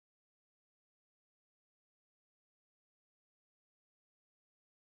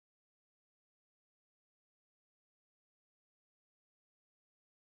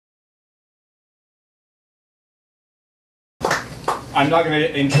I'm not going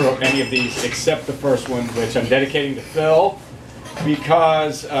to intro any of these except the first one, which I'm dedicating to Phil,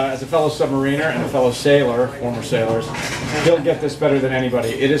 because as a fellow submariner and a fellow sailor, former sailors, he'll get this better than anybody.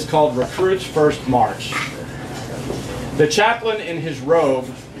 It is called Recruit's First March. The chaplain in his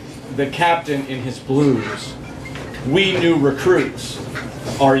robe, the captain in his blues, we new recruits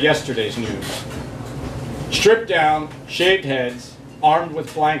are yesterday's news. Stripped down, shaved heads, armed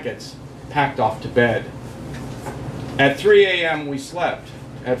with blankets, packed off to bed. At 3 a.m. we slept.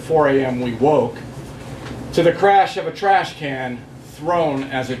 At 4 a.m. we woke to the crash of a trash can thrown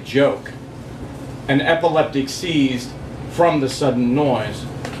as a joke. An epileptic seized from the sudden noise.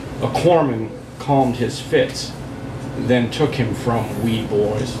 A corpsman calmed his fits, then took him from we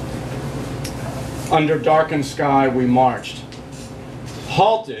boys. Under darkened sky we marched,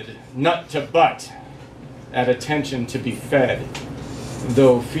 halted nut to butt, at attention to be fed,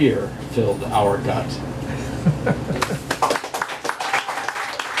 though fear filled our gut.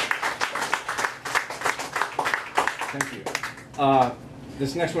 Thank you.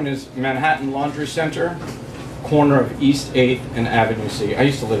 This next one is Manhattan Laundry Center, corner of East 8th and Avenue C. I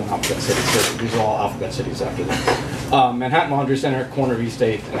used to live in Alphabet City, so these are all alphabet cities after that. Manhattan Laundry Center, corner of East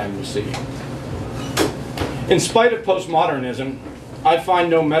 8th and Avenue C. In spite of postmodernism, I find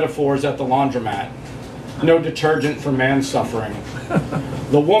no metaphors at the laundromat, no detergent for man's suffering.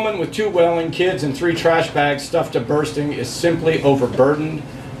 The woman with 2 wailing kids and 3 trash bags stuffed to bursting is simply overburdened,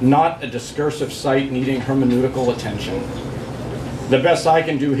 not a discursive sight needing hermeneutical attention. The best I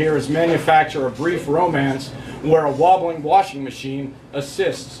can do here is manufacture a brief romance where a wobbling washing machine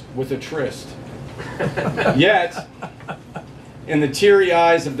assists with a tryst. Yet, in the teary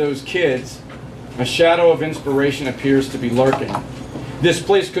eyes of those kids, a shadow of inspiration appears to be lurking. This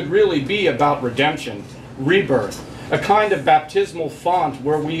place could really be about redemption, rebirth, a kind of baptismal font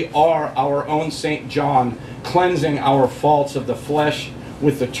where we are our own St. John, cleansing our faults of the flesh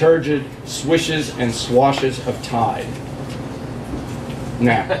with the turgid swishes and swashes of tide.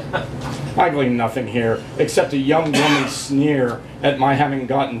 Nah, I glean nothing here, except a young woman's sneer at my having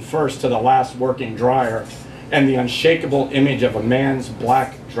gotten first to the last working dryer, and the unshakable image of a man's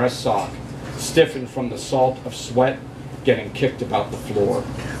black dress sock, stiffened from the salt of sweat, getting kicked about the floor.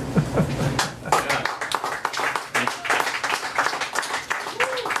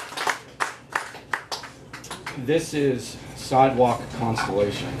 This is Sidewalk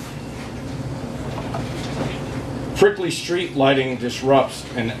Constellation. Prickly street lighting disrupts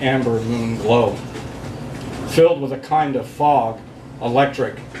an amber moon glow. Filled with a kind of fog,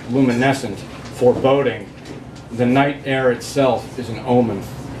 electric, luminescent, foreboding, the night air itself is an omen.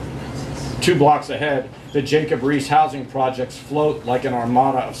 2 blocks ahead, the Jacob Riis housing projects float like an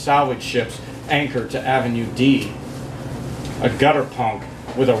armada of salvage ships anchored to Avenue D. A gutter punk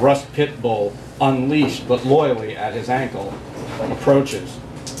with a rust pit bull unleashed but loyally at his ankle approaches.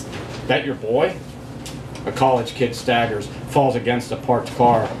 That your boy? A college kid staggers, falls against a parked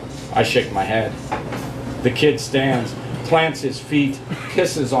car. I shake my head. The kid stands, plants his feet,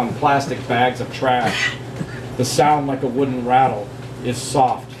 pisses on plastic bags of trash. The sound, like a wooden rattle, is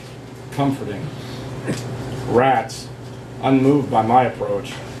soft, comforting. Rats, unmoved by my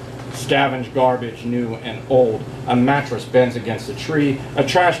approach, scavenge garbage new and old. A mattress bends against a tree. A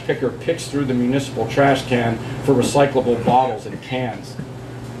trash picker picks through the municipal trash can for recyclable bottles and cans.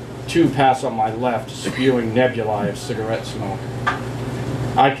 2 pass on my left, spewing nebulae of cigarette smoke.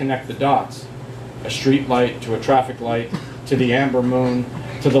 I connect the dots. A street light to a traffic light, to the amber moon,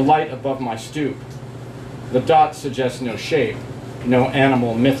 to the light above my stoop. The dots suggest no shape, no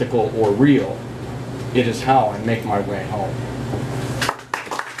animal, mythical, or real. It is how I make my way home.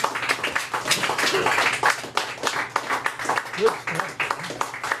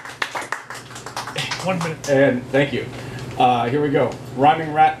 One minute. And thank you. Here we go.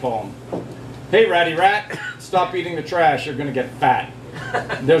 Rhyming rat poem. Hey, ratty rat, stop eating the trash, you're gonna get fat.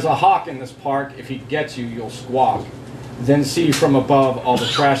 There's a hawk in this park, if he gets you, you'll squawk. Then see from above all the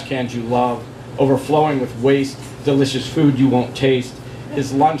trash cans you love, overflowing with waste, delicious food you won't taste.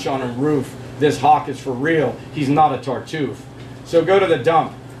 His lunch on a roof, this hawk is for real, he's not a tartuffe. So go to the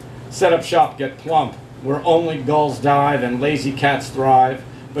dump, set up shop, get plump, where only gulls dive and lazy cats thrive,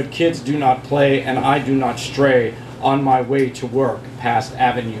 but kids do not play and I do not stray on my way to work past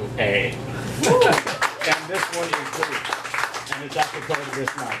Avenue A. And this one is good, and it's apropos to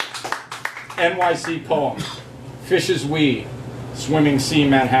this night. NYC poem. Fishes we, swimming sea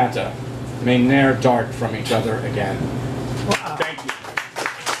Manhattan, may ne'er dart from each other again.